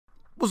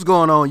What's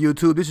going on,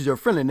 YouTube? This is your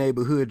friendly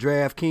neighborhood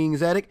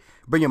DraftKings addict,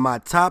 bringing my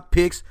top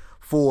picks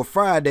for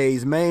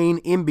Friday's main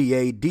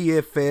NBA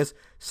DFS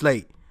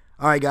slate.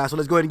 All right, guys, so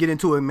let's go ahead and get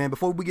into it, man.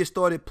 Before we get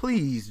started,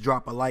 please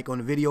drop a like on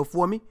the video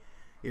for me.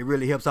 It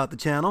really helps out the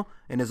channel.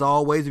 And as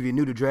always, if you're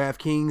new to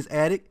DraftKings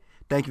addict,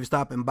 thank you for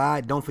stopping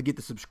by. Don't forget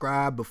to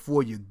subscribe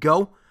before you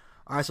go.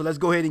 All right, so let's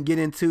go ahead and get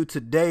into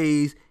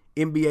today's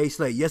NBA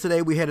slate.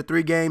 Yesterday, we had a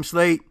 3-game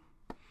slate.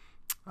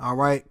 All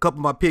right, a couple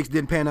of my picks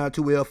didn't pan out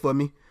too well for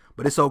me,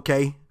 but it's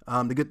okay.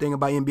 The good thing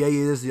about NBA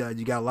is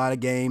you got a lot of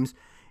games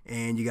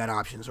and you got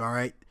options, all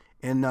right?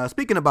 And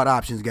speaking about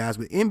options, guys,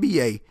 with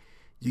NBA,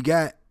 you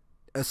got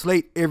a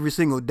slate every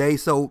single day.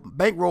 So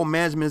bankroll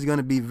management is going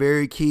to be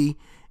very key.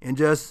 And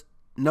just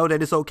know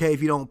that it's okay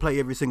if you don't play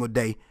every single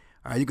day.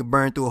 All right, you can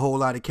burn through a whole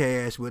lot of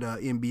cash with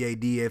NBA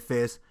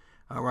DFS,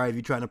 all right, if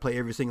you're trying to play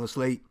every single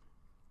slate.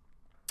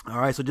 All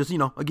right, so just,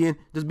 again,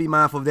 just be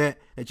mindful of that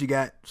you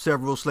got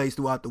several slates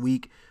throughout the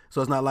week. So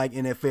it's not like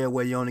NFL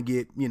where you only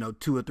get,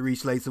 2 or 3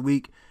 slates a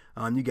week.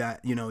 You got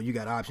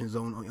options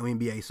on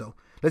NBA. So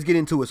let's get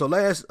into it. So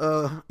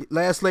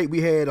last slate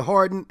we had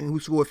Harden, who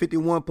scored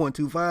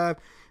 51.25,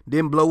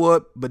 didn't blow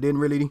up, but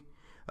didn't really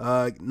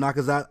knock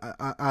us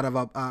out of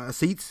our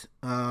seats.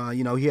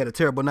 He had a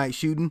terrible night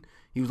shooting.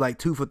 He was like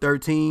 2 for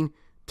 13.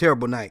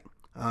 Terrible night.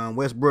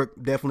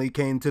 Westbrook definitely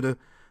came to the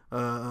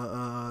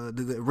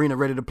arena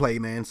ready to play,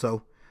 man.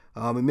 So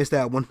we missed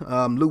that one.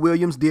 Lou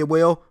Williams did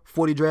well,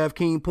 40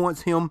 DraftKings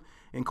points. Him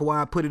and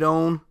Kawhi put it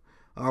on.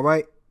 All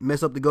right,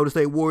 mess up the Golden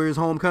State Warriors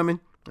homecoming.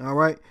 All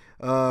right,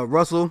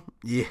 Russell,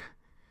 yeah,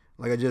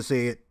 like I just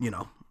said,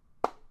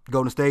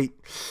 Golden State,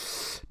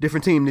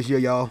 different team this year,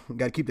 y'all.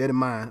 Got to keep that in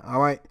mind.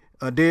 All right,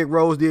 Derrick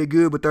Rose did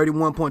good with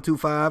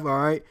 31.25. All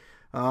right.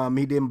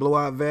 He didn't blow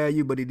out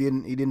value, but he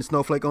didn't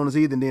snowflake on us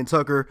either. And then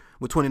Tucker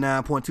with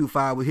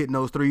 29.25 was hitting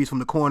those threes from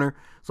the corner.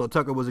 So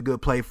Tucker was a good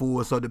play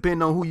for us. So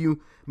depending on who you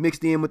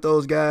mixed in with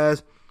those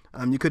guys,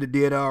 you could have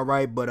did all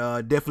right.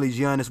 But definitely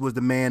Giannis was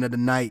the man of the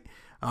night.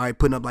 All right,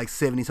 putting up like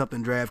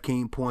 70-something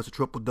DraftKings points, a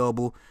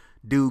triple-double.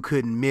 Dude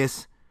couldn't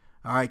miss.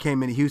 All right,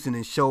 came into Houston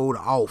and showed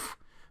off.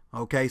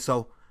 Okay,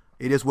 so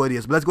it is what it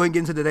is. But let's go ahead and get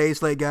into today's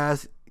slate,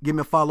 guys. Give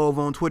me a follow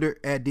over on Twitter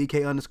at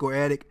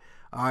DK_addict.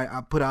 All right,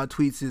 I put out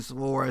tweets as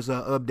far as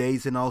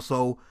updates, and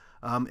also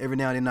every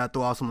now and then I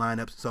throw out some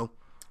lineups. So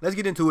let's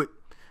get into it.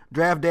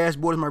 Draft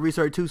Dashboard is my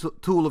research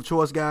tool of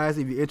choice, guys.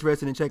 If you're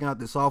interested in checking out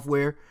the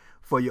software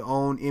for your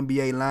own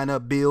NBA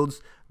lineup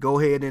builds, go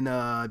ahead and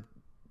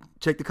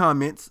check the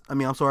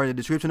the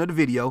description of the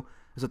video.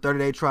 It's a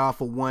 30-day trial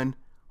for $1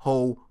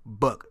 whole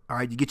buck. All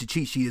right, you get your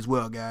cheat sheet as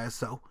well, guys.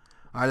 So, all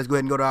right, let's go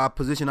ahead and go to our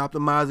position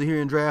optimizer here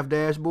in Draft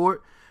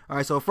Dashboard. All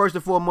right, so first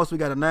and foremost, we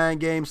got a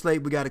 9-game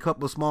slate. We got a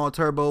couple of small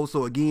turbos.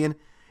 So, again,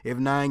 if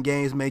 9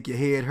 games make your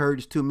head hurt,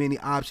 it's too many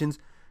options,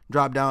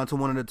 drop down to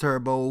one of the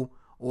turbo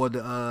or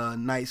the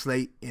night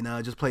slate and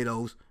just play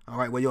those. All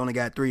right, well, you only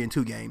got 3 and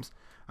 2 games.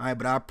 All right,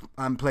 but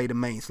I'm play the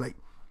main slate.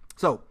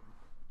 So,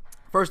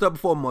 first up and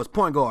foremost,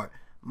 point guard.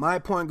 My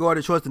point guard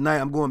of choice tonight,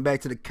 I'm going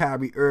back to the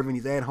Kyrie Irving.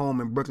 He's at home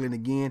in Brooklyn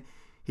again.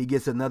 He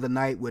gets another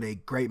night with a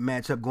great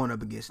matchup going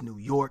up against New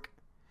York.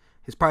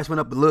 His price went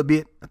up a little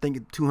bit. I think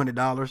it's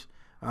 $200.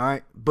 All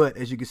right, but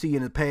as you can see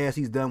in the past,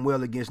 he's done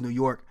well against New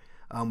York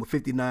with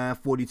 59,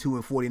 42,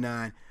 and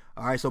 49.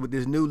 All right, so with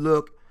this new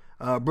look,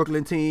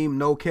 Brooklyn team,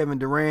 no Kevin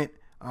Durant.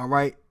 All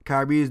right,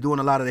 Kyrie is doing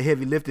a lot of the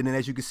heavy lifting, and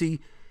as you can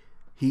see,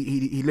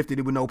 he lifted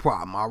it with no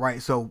problem. All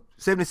right, so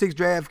 76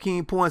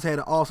 DraftKings points, had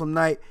an awesome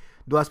night.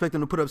 Do I expect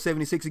him to put up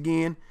 76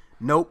 again?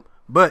 Nope,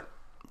 but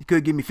he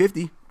could give me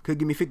 50, could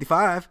give me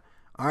 55.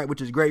 All right,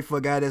 which is great for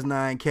a guy that's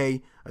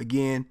 9K.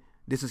 Again,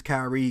 this is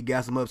Kyrie. He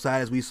got some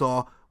upside, as we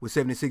saw, with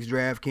 76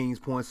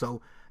 DraftKings points.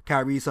 So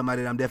Kyrie is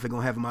somebody that I'm definitely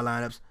going to have in my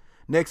lineups.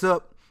 Next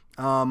up,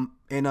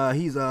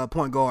 he's a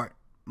point guard.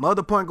 My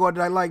other point guard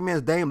that I like, man,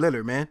 is Dame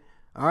Lillard, man.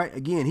 All right,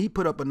 again, he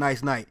put up a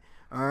nice night.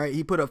 All right,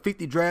 he put up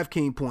 50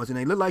 DraftKings points, and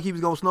it looked like he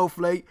was going to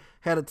snowflake,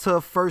 had a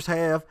tough first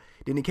half,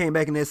 then he came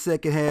back in that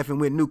second half and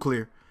went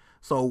nuclear.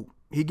 So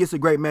he gets a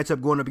great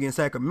matchup going up against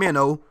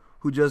Sacramento,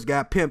 who just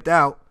got pimped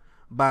out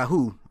by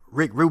who?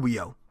 Rick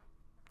Rubio.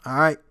 All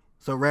right,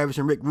 so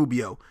ravishing Rick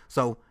Rubio.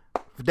 So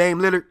for Dame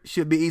Lillard,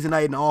 should be easy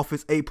night in the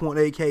office.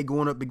 8.8K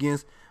going up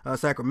against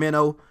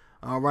Sacramento.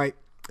 All right.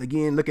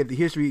 Again, look at the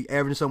history,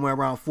 averaging somewhere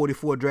around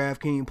 44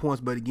 DraftKings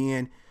points. But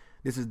again,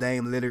 this is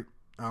Dame Lillard.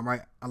 All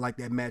right. I like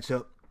that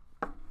matchup.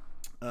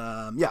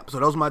 So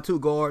those are my 2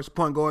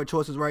 point guard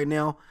choices right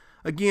now.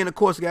 Again, of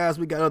course, guys,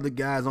 we got other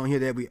guys on here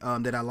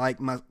that I like.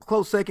 My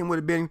close second would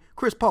have been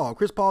Chris Paul.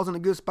 Chris Paul's in a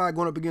good spot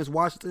going up against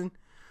Washington,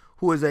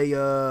 who is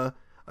a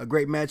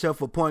great matchup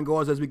for point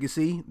guards, as we can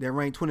see. They're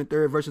ranked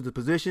 23rd versus the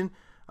position.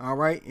 All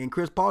right, and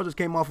Chris Paul just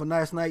came off a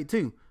nice night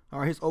too. All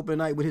right, his opening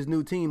night with his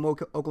new team,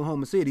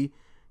 Oklahoma City,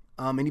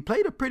 and he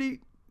played a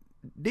pretty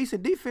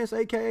decent defense,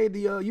 aka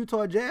the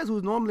Utah Jazz,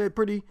 who's normally a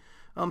pretty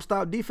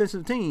stout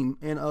defensive team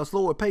and a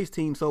slower pace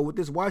team. So with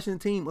this Washington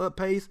team up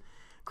pace,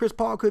 Chris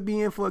Paul could be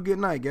in for a good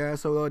night,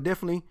 guys. So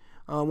definitely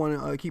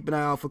want to keep an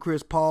eye out for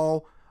Chris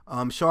Paul.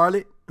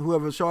 Charlotte,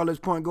 whoever Charlotte's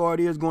point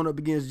guard is, going up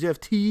against Jeff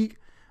Teague.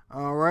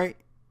 All right.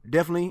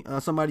 definitely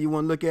somebody you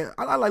want to look at.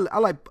 I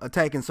like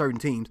attacking certain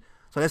teams.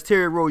 So that's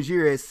Terry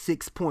Rozier at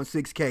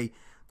 6.6K,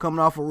 coming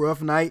off a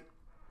rough night.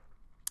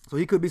 So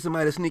he could be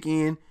somebody to sneak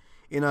in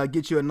and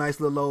get you a nice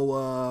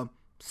little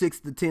 6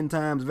 to 10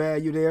 times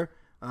value there.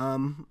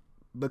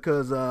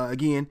 Because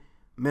again,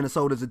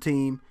 Minnesota's a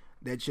team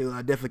that you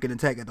definitely can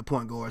attack at the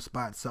point guard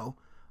spot. So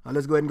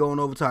let's go ahead and go on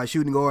over to our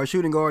shooting guard.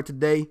 Shooting guard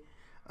today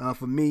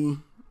for me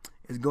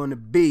is going to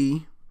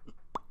be,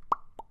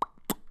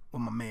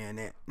 where my man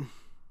at?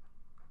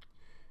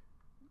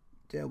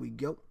 There we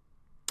go.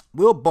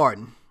 Will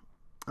Barton.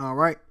 All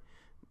right.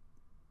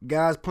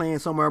 Guys playing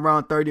somewhere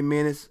around 30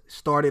 minutes.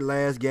 Started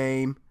last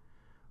game.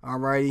 All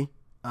righty.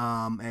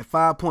 At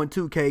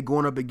 5.2K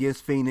going up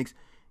against Phoenix.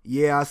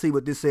 Yeah, I see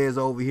what this says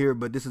over here,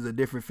 but this is a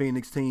different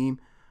Phoenix team.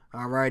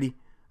 All righty.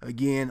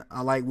 Again,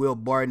 I like Will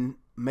Barton.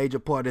 Major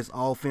part of this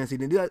offense.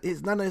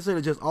 It's not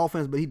necessarily just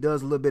offense, but he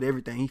does a little bit of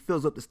everything. He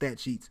fills up the stat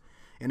sheets.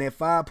 And at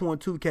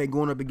 5.2K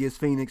going up against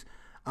Phoenix,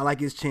 I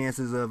like his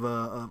chances of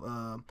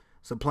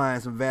supplying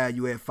some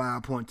value at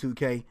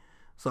 5.2K.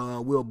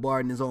 So Will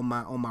Barton is on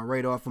my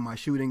radar for my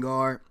shooting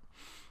guard.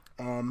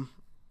 Of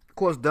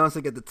course,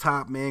 Dunsink at the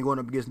top, man, going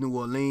up against New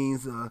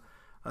Orleans, a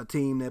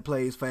team that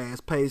plays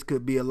fast pace.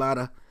 Could be a lot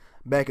of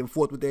back and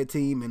forth with that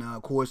team. And,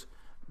 of course,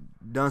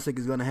 Dunsink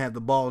is going to have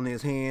the ball in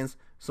his hands.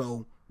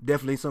 So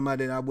definitely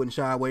somebody that I wouldn't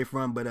shy away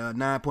from. But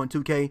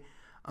 9.2K,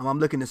 I'm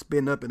looking to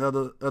spend up in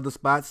other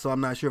spots. So I'm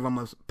not sure if I'm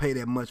going to pay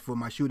that much for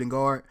my shooting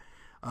guard.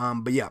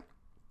 But, yeah.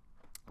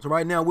 So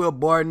right now, Will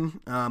Barton,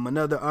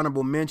 another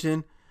honorable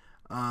mention.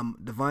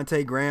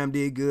 Devontae Graham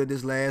did good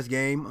this last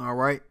game. All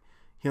right.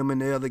 Him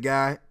and the other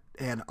guy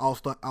had an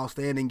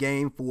outstanding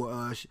game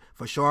for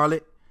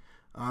Charlotte.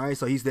 All right.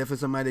 So he's definitely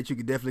somebody that you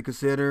could definitely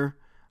consider.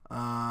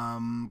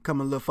 Coming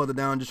a little further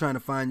down, just trying to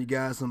find you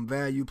guys some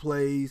value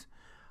plays.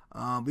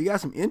 We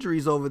got some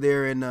injuries over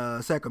there in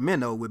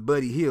Sacramento with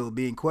Buddy Hield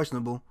being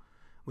questionable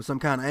with some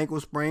kind of ankle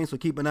sprain. So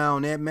keep an eye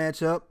on that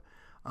matchup.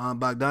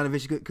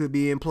 Bogdanovich could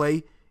be in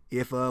play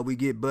if we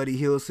get Buddy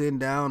Hield sitting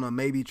down, or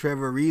maybe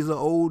Trevor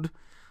Ariza,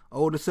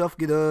 older self,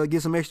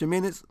 get some extra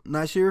minutes.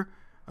 Not sure.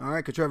 All right,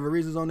 because Trevor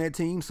Ariza's on that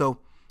team. So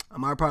I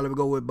might probably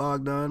go with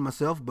Bogdan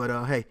myself.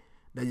 But, hey,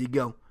 there you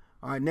go.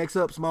 All right, next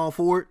up, small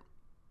forward.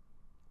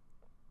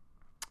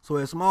 So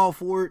at small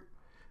forward,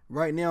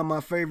 right now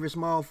my favorite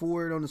small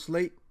forward on the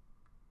slate,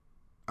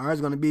 all right,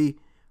 is going to be,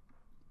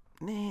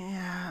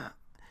 I'm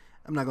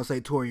not going to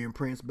say Taurean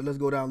Prince, but let's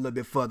go down a little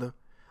bit further.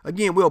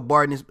 Again, Will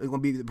Barton is going to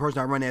be the person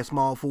I run at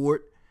small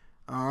forward.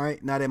 All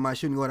right, not at my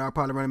shooting guard, I'll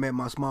probably run him at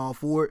my small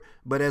forward.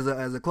 But as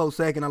a close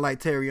second, I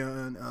like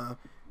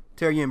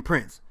Taurean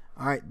Prince.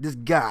 All right, this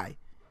guy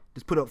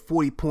just put up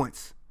 40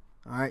 points,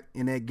 all right,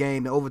 in that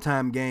game, the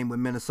overtime game with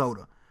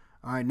Minnesota.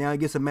 All right, now he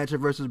gets a matchup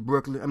versus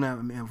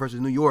versus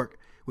New York,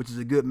 which is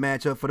a good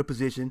matchup for the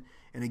position.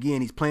 And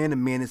again, he's playing the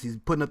minutes. He's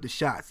putting up the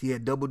shots. He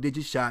had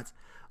double-digit shots.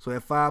 So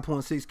at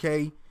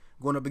 5.6K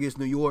going up against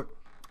New York,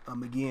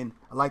 again,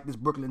 I like this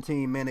Brooklyn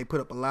team, man. They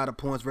put up a lot of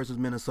points versus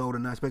Minnesota,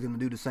 and I expect them to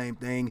do the same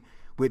thing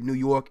with New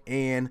York.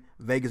 And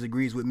Vegas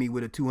agrees with me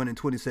with a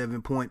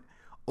 227-point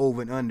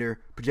over and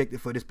under projected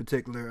for this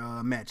particular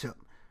matchup.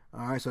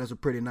 All right, so that's a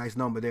pretty nice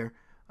number there.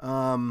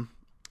 On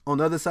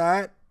the other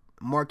side,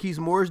 Marquise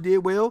Morris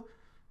did well,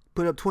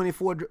 put up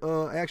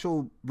 24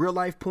 actual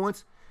real-life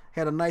points,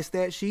 had a nice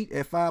stat sheet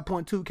at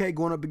 5.2K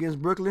going up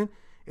against Brooklyn.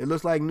 It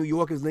looks like New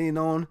York is leaning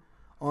on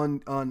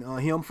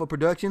him for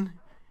production,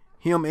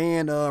 him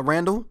and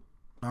Randall,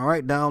 all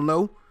right, down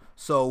low.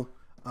 So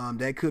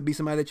that could be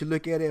somebody that you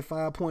look at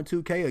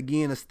 5.2K.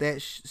 Again, a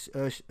stat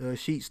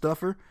sheet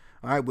stuffer,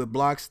 all right, with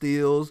block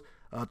steals,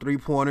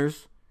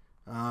 three-pointers,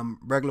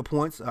 regular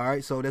points, all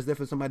right. So that's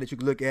definitely somebody that you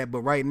can look at.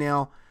 But right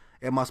now,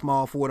 at my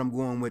small forward, I'm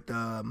going with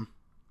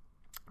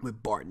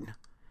Barton.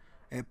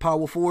 At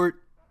power forward,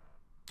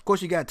 of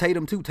course, you got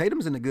Tatum too.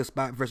 Tatum's in a good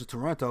spot versus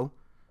Toronto,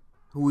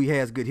 who he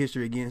has good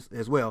history against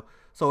as well.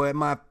 So at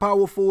my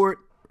power forward,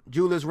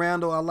 Julius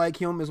Randle, I like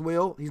him as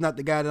well. He's not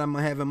the guy that I'm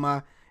gonna have in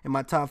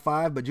my top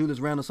 5, but Julius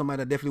Randle,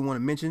 somebody I definitely want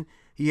to mention.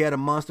 He had a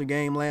monster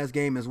game last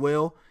game as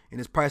well, and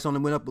his price only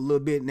went up a little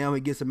bit. Now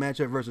he gets a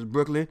matchup versus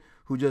Brooklyn,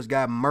 who just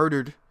got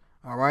murdered,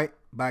 all right,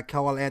 by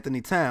Karl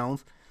Anthony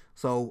Towns.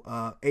 So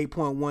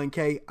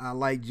 8.1K, I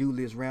like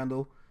Julius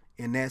Randle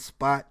in that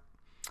spot.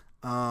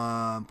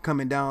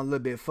 Coming down a little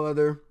bit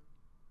further,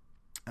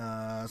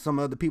 some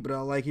other people that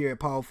I like here at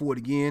power forward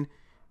again.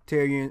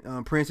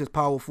 Taurean Prince is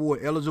power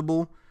forward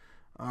eligible.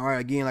 All right,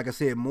 again, like I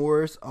said,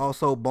 Morris.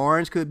 Also,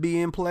 Barnes could be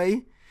in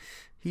play.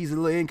 He's a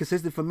little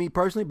inconsistent for me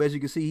personally, but as you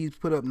can see, he's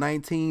put up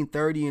 19,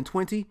 30, and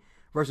 20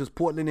 versus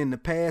Portland in the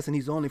past, and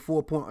he's only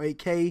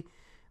 4.8K.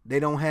 They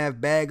don't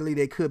have Bagley.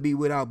 They could be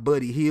without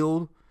Buddy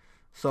Hield.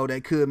 So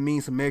that could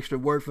mean some extra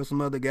work for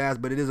some other guys,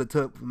 but it is a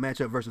tough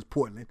matchup versus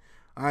Portland.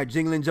 All right,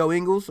 Jingling Joe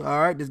Ingles.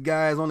 All right, this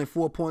guy is only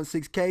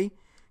 4.6K.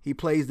 He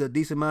plays a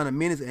decent amount of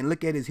minutes, and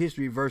look at his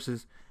history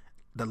versus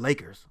the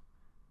Lakers.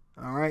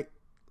 All right,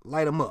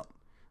 light him up.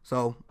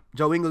 So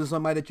Joe Ingles is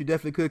somebody that you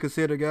definitely could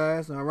consider,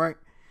 guys. All right,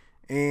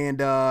 and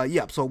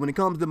yeah. So when it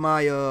comes to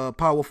my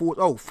power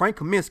forward, Frank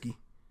Kaminsky,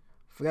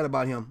 forgot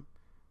about him.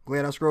 Go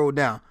ahead, I scroll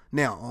down.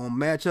 Now, on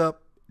matchup,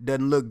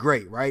 doesn't look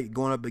great, right?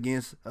 Going up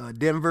against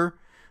Denver,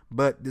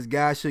 but this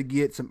guy should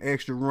get some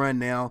extra run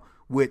now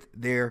with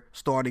their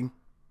starting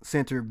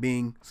center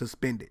being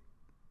suspended.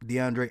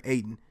 DeAndre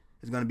Ayton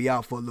is going to be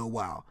out for a little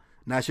while.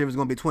 Not sure if it's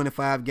going to be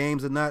 25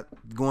 games or not.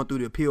 Going through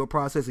the appeal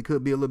process, it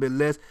could be a little bit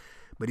less,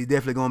 but he's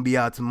definitely going to be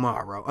out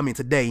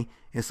today.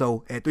 And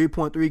so at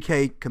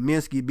 3.3K,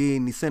 Kaminsky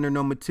being the center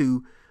number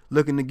 2,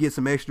 looking to get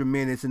some extra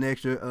minutes and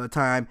extra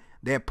time,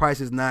 that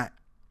price is not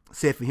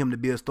set for him to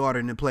be a starter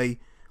and to play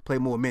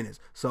more minutes.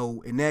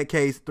 So in that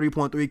case,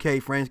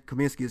 3.3K, Frank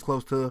Kaminsky is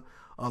close to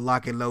a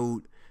lock and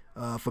load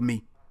for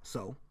me.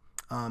 So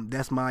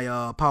that's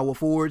my power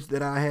forwards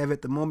that I have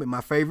at the moment. My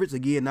favorites,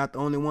 again, not the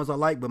only ones I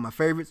like, but my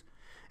favorites.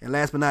 And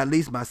last but not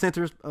least, my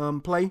centers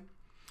play.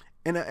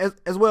 And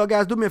as well,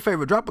 guys, do me a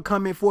favor. Drop a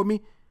comment for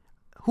me.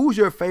 Who's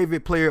your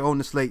favorite player on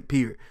the slate,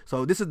 period?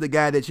 So this is the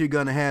guy that you're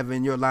going to have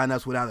in your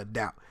lineups without a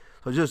doubt.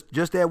 So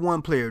just that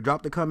one player.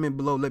 Drop the comment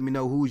below. Let me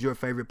know who's your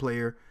favorite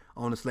player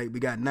on the slate. We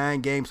got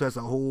 9 games, so that's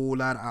a whole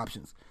lot of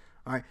options.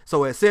 All right.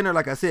 So at center,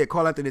 like I said,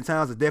 Karl-Anthony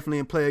Towns is definitely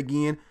in play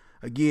again.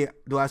 Again,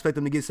 do I expect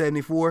him to get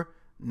 74?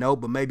 No,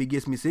 but maybe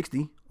gets me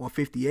 60 or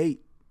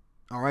 58.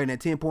 All right. And at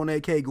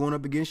 10.8K going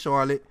up against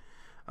Charlotte.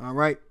 All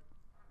right.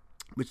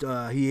 Which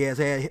he has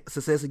had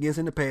success against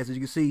in the past. As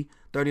you can see,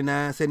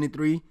 39,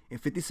 73,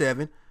 and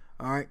 57.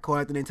 All right.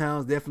 Karl-Anthony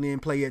Towns definitely in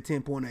play at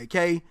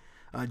 10.8K.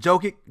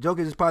 Jokic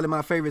is probably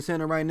my favorite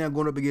center right now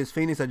going up against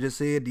Phoenix. I just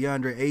said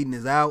DeAndre Ayton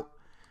is out.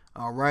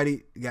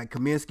 Alrighty, you got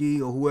Kaminsky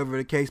or whoever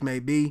the case may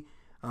be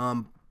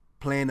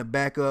playing the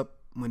backup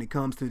when it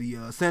comes to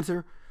the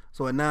center.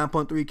 So at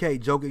 9.3K,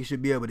 Jokic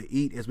should be able to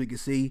eat, as we can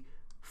see,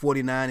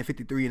 49 and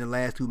 53 in the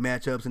last 2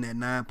 matchups in that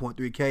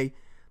 9.3K.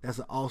 That's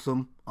an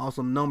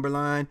awesome number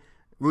line.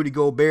 Rudy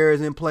Gobert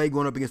is in play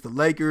going up against the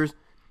Lakers.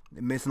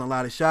 They're missing a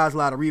lot of shots, a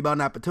lot of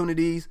rebound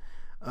opportunities.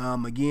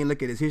 Again,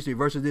 look at his history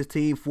versus this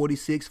team,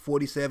 46,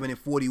 47, and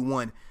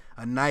 41.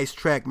 A nice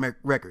track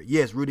record.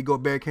 Yes, Rudy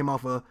Gobert came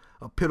off a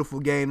pitiful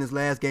game this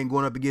last game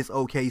going up against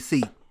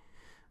OKC.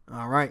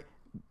 All right.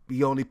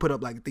 He only put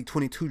up like, I think,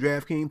 22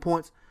 DraftKings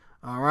points.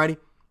 All righty.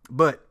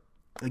 But,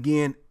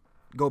 again,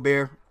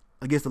 Gobert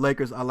against the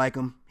Lakers, I like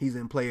him. He's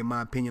in play, in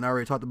my opinion. I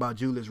already talked about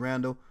Julius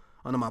Randle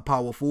under my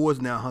power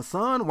forwards. Now,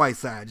 Hassan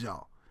Whiteside,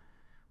 y'all.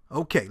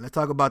 Okay, let's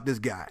talk about this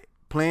guy.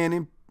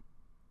 Playing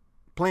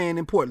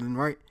in Portland,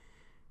 right?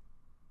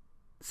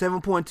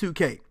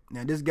 7.2K.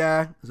 Now, this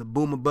guy is a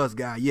boom or bust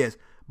guy, yes,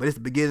 but it's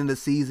the beginning of the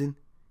season.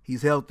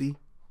 He's healthy.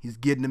 He's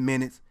getting the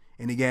minutes,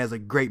 and he has a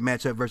great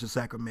matchup versus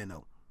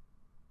Sacramento.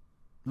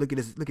 Look at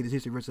his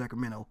history versus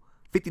Sacramento.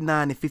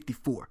 59 and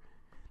 54.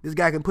 This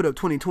guy can put up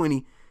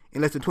 20-20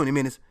 in less than 20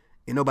 minutes,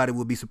 and nobody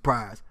will be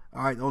surprised.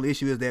 All right, the only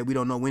issue is that we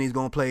don't know when he's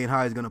going to play and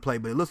how he's going to play,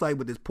 but it looks like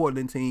with this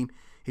Portland team,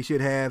 he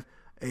should have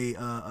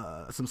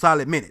some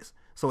solid minutes.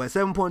 So at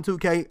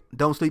 7.2K,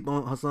 don't sleep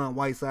on Hassan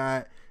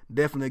Whiteside.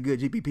 Definitely a good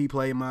GPP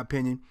play, in my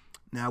opinion.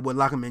 Now, I wouldn't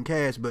lock him in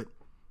cash, but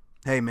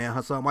hey, man,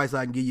 Hassan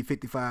Whiteside can give you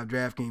 55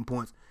 DraftKings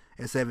points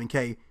at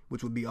 7K,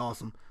 which would be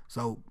awesome.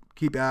 So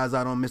keep your eyes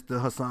out on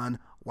Mr. Hassan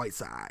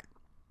Whiteside.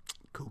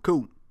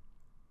 Cool.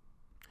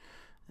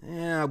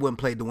 Yeah, I wouldn't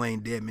play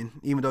Dwayne Dedmon,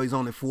 even though he's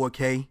only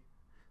 4K.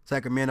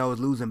 Sacramento is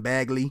losing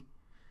Bagley.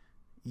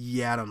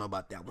 Yeah, I don't know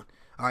about that one.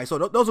 All right, so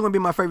those are going to be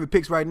my favorite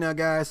picks right now,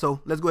 guys.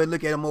 So let's go ahead and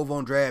look at them over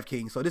on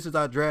DraftKings. So this is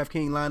our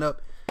DraftKings lineup.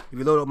 If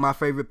you load up my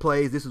favorite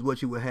plays, this is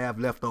what you will have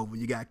left over.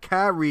 You got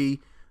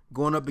Kyrie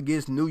going up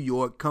against New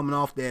York, coming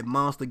off that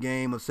monster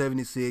game of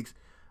 76.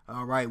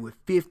 All right, with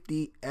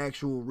 50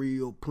 actual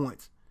real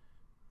points.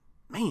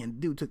 Man,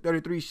 dude took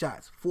 33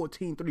 shots,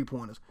 14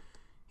 3-pointers.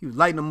 He was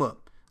lighting them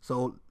up.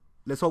 So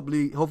let's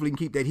hopefully can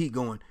keep that heat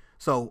going.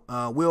 So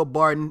Will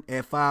Barton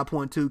at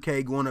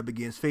 5.2K going up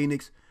against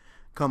Phoenix,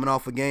 coming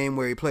off a game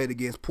where he played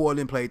against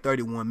Portland, played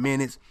 31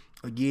 minutes.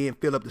 Again,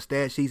 fill up the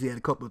stat sheets. He had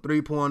a couple of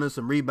 3-pointers,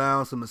 some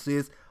rebounds, some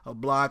assists, a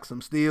block,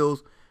 some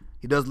steals.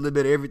 He does a little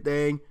bit of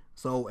everything.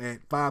 So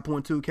at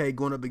 5.2K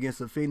going up against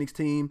the Phoenix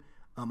team,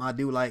 I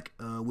do like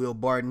Will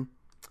Barton.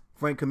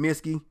 Frank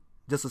Kaminsky,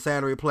 just a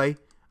salary play.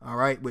 All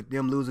right, with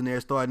them losing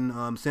their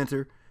starting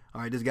center.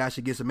 All right, this guy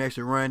should get some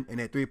extra run. And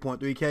at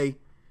 3.3K,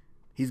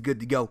 he's good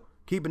to go.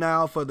 Keep an eye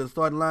out for the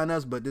starting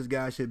lineups, but this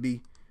guy should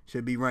be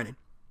running.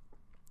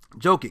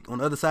 Jokic on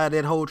the other side of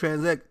that whole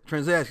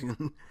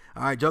transaction.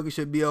 All right, Jokic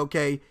should be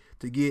okay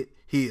to get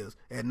his.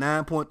 At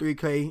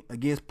 9.3K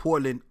against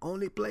Portland,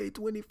 only played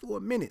 24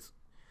 minutes.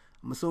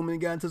 I'm assuming he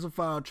got into some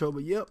foul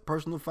trouble. Yep,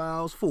 personal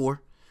fouls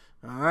 4.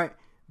 All right,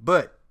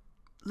 but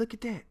look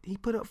at that. He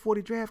put up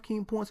 40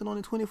 DraftKings points in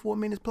only 24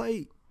 minutes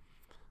played.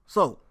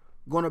 So,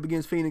 going up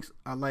against Phoenix,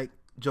 I like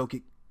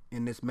Jokic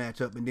in this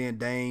matchup. And then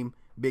Dame,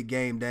 big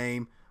game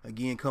Dame,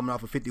 again coming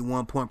off a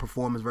 51-point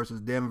performance versus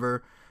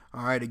Denver.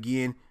 All right,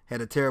 again,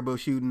 had a terrible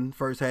shooting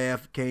first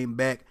half, came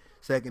back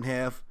second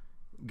half,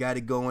 got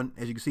it going.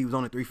 As you can see, he was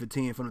only 3 for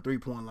 10 from the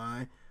 3-point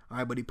line. All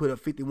right, but he put up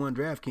 51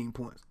 DraftKings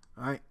points.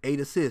 All right, 8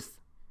 assists,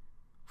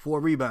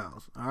 4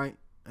 rebounds. All right,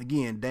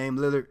 again, Dame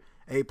Lillard,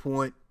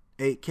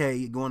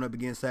 8.8K going up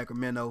against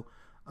Sacramento.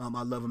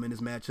 I love him in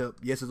this matchup.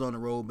 Yes, it's on the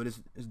road, but it's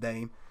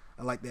Dame.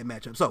 I like that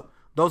matchup. So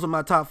those are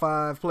my top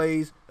 5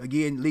 plays.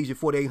 Again, leaves you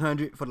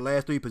 4,800 for the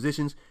last 3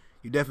 positions.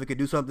 You definitely could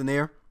do something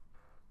there.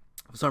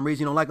 For some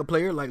reason you don't like a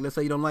player, like let's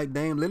say you don't like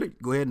Dame Lillard,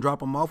 go ahead and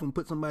drop him off and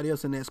put somebody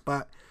else in that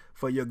spot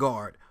for your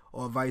guard,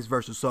 or vice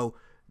versa. So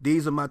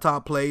these are my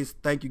top plays.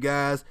 Thank you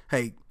guys.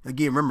 Hey,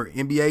 again, remember,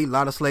 NBA, a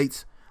lot of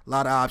slates, a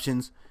lot of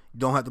options. You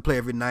don't have to play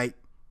every night.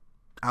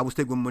 I would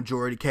stick with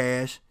majority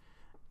cash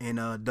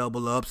and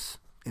double ups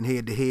and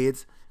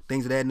head-to-heads,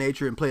 things of that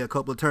nature, and play a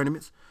couple of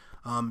tournaments.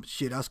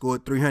 Shit, I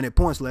scored 300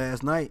 points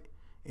last night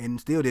and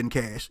still didn't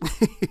cash.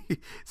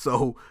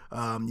 So,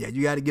 yeah,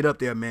 you got to get up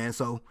there, man.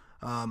 So,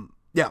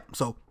 yeah,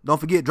 so don't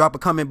forget, drop a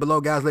comment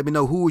below, guys. Let me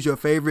know who is your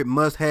favorite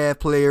must-have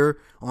player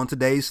on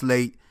today's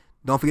slate.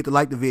 Don't forget to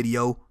like the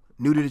video.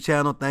 New to the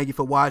channel, thank you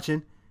for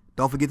watching.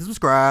 Don't forget to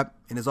subscribe.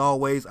 And as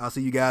always, I'll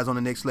see you guys on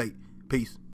the next slate. Peace.